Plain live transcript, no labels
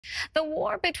The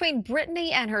war between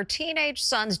Brittany and her teenage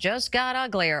sons just got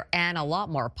uglier and a lot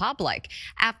more public.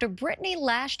 After Brittany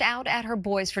lashed out at her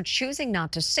boys for choosing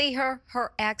not to see her,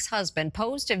 her ex-husband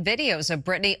posted videos of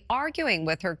Brittany arguing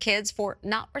with her kids for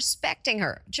not respecting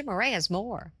her. Jim Murray has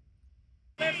more.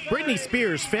 Britney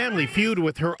Spears' family feud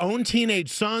with her own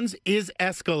teenage sons is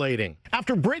escalating.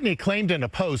 After Britney claimed in a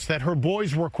post that her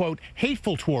boys were, quote,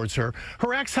 hateful towards her,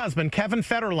 her ex-husband Kevin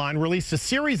Federline released a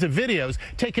series of videos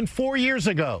taken 4 years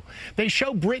ago. They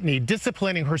show Britney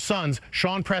disciplining her sons,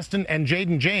 Sean Preston and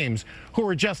Jaden James, who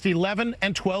were just 11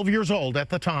 and 12 years old at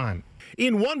the time.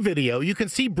 In one video, you can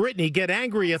see Britney get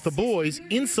angry at the boys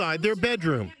inside their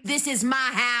bedroom. This is my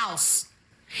house.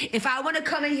 If I want to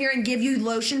come in here and give you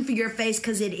lotion for your face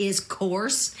because it is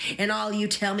coarse and all you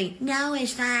tell me, no,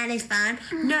 it's fine, it's fine.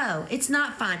 No, it's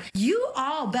not fine. You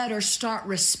all better start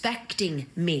respecting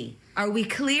me. Are we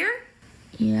clear?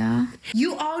 Yeah.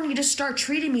 You all need to start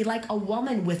treating me like a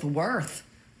woman with worth.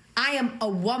 I am a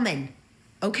woman,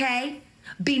 okay?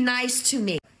 Be nice to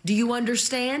me. Do you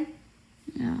understand?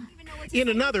 Yeah. In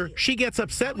another, she gets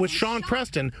upset with Sean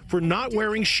Preston for not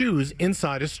wearing shoes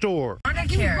inside a store.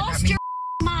 You lost your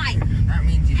mind.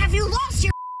 Have you lost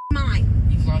your mind?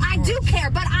 I do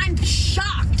care, but I'm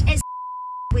shocked as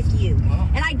with you.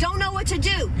 And I don't know what to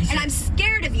do. And I'm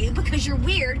scared of you because you're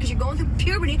weird, because you're going through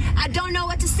puberty. I don't know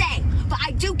what to say. But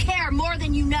I do care more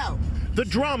than you know. The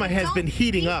drama has been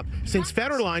heating up since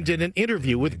Federline did an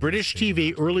interview with British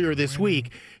TV earlier this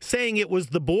week, saying it was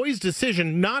the boys'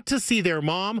 decision not to see their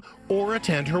mom or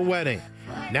attend her wedding.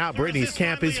 Now Britney's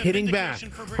camp is hitting back.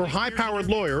 Her high-powered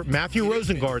lawyer, Matthew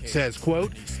Rosengart, says,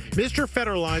 quote, Mr.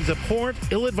 Federline's abhorrent,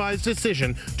 ill-advised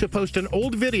decision to post an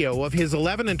old video of his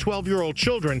 11 and 12-year-old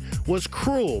children was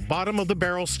cruel,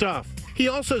 bottom-of-the-barrel stuff. He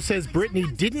also says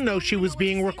Britney didn't know she was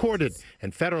being recorded,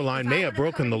 and Federline may have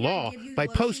broken the law by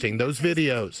posting those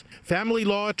videos. Family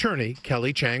law attorney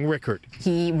Kelly Chang Rickert.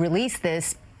 He released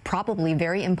this probably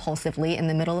very impulsively in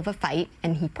the middle of a fight,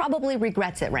 and he probably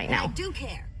regrets it right now. I do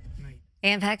care.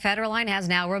 In fact, Federline has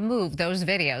now removed those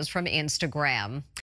videos from Instagram.